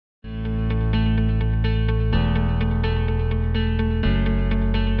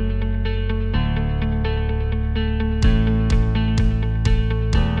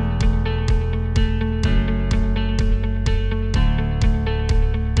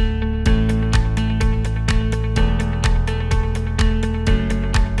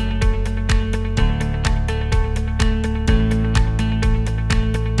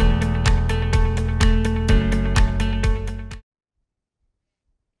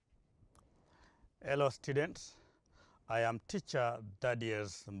Hello students, I am teacher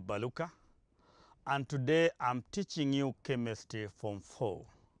Thaddeus Baluka, and today I'm teaching you chemistry form 4.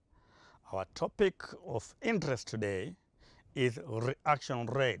 Our topic of interest today is reaction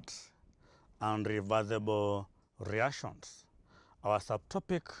rates and reversible reactions. Our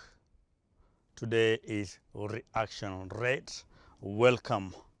subtopic today is reaction rates.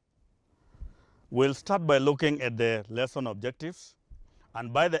 Welcome. We'll start by looking at the lesson objectives,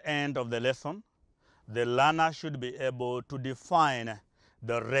 and by the end of the lesson, the learner should be able to define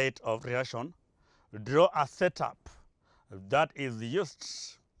the rate of reaction, draw a setup that is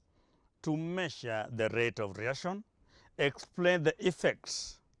used to measure the rate of reaction, explain the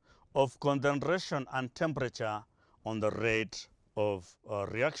effects of concentration and temperature on the rate of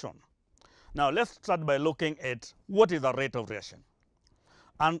reaction. Now let's start by looking at what is a rate of reaction.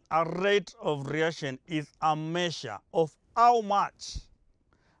 And a rate of reaction is a measure of how much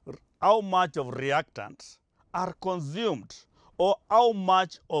of reactants are consumed or how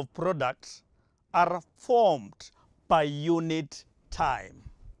much of products are formed per unit time.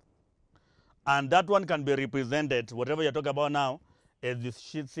 And that one can be represented, whatever you're talking about now, as you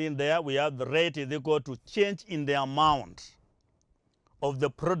see in there, we have the rate is equal to change in the amount of the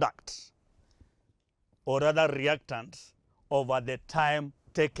product or rather reactants over the time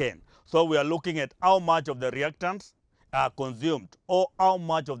taken. So we are looking at how much of the reactants are consumed or how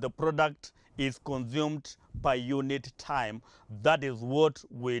much of the product is consumed per unit time. That is what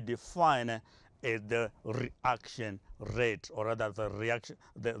we define as the reaction rate, or rather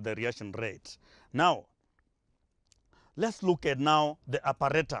the reaction rate. Now, let's look at now the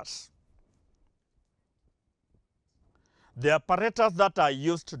apparatus. The apparatus that are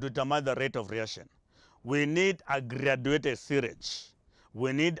used to determine the rate of reaction. We need a graduated syringe,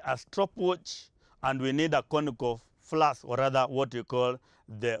 we need a stopwatch, and we need a conical flask, or rather what you call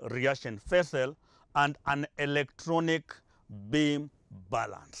the reaction vessel, and an electronic beam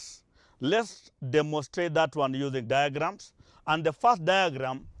balance. Let's demonstrate that one using diagrams. And the first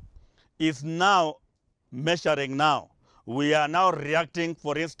diagram is now measuring now. We are now reacting,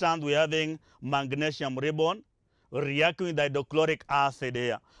 for instance, we are having magnesium ribbon reacting with hydrochloric acid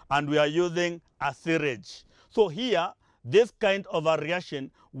here, and we are using a syringe. So here, this kind of a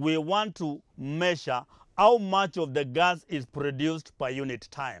reaction, we want to measure how much of the gas is produced per unit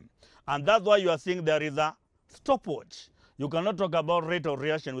time. And that's why you are seeing there is a stopwatch. You cannot talk about rate of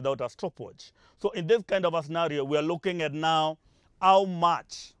reaction without a stopwatch. So in this kind of a scenario, we are looking at now how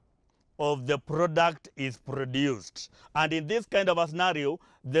much of the product is produced. And in this kind of a scenario,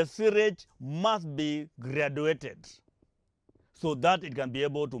 the syringe must be graduated so that it can be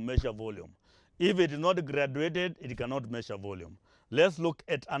able to measure volume. If it is not graduated, it cannot measure volume. Let's look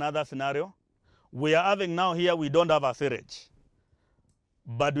at another scenario. We are having now here, we don't have a syringe,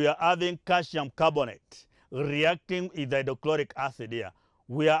 but we are having calcium carbonate reacting with hydrochloric acid here.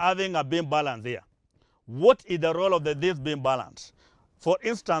 We are having a beam balance here. What is the role of this beam balance? For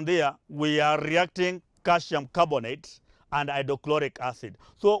instance, here we are reacting calcium carbonate and hydrochloric acid.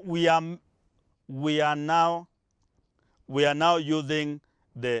 So we are now using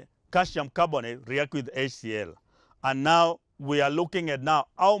the calcium carbonate react with HCl, and now we are looking at now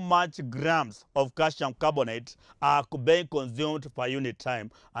how much grams of calcium carbonate are being consumed per unit time,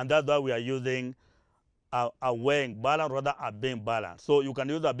 and that's why we are using a weighing balance, rather a beam balance. So you can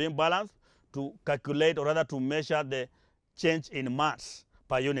use a beam balance to calculate, or rather to measure the change in mass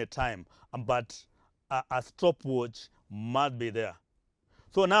per unit time, but a stopwatch must be there.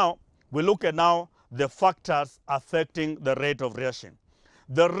 So now we look at now the factors affecting the rate of reaction.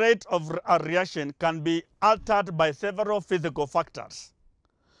 The rate of a reaction can be altered by several physical factors,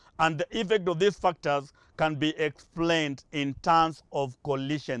 and the effect of these factors can be explained in terms of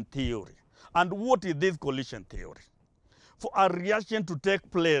collision theory. And what is this collision theory? For a reaction to take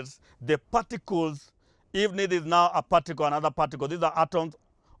place, the particles, if it is now a particle, another particle, these are atoms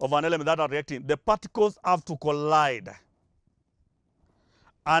of an element that are reacting, the particles have to collide.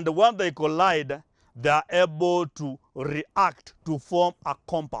 And when they collide, they are able to react to form a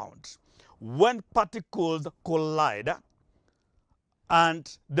compound. When particles collide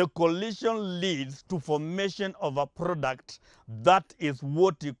and the collision leads to formation of a product, that is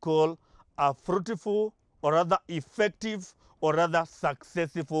what you call a fruitful, or rather effective, or rather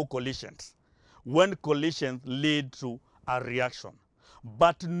successful collisions. When collisions lead to a reaction.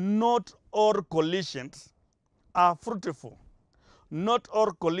 But not all collisions are fruitful. Not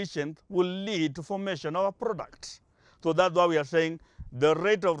all collisions will lead to formation of a product. So that's why we are saying the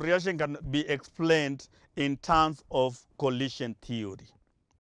rate of reaction can be explained in terms of collision theory.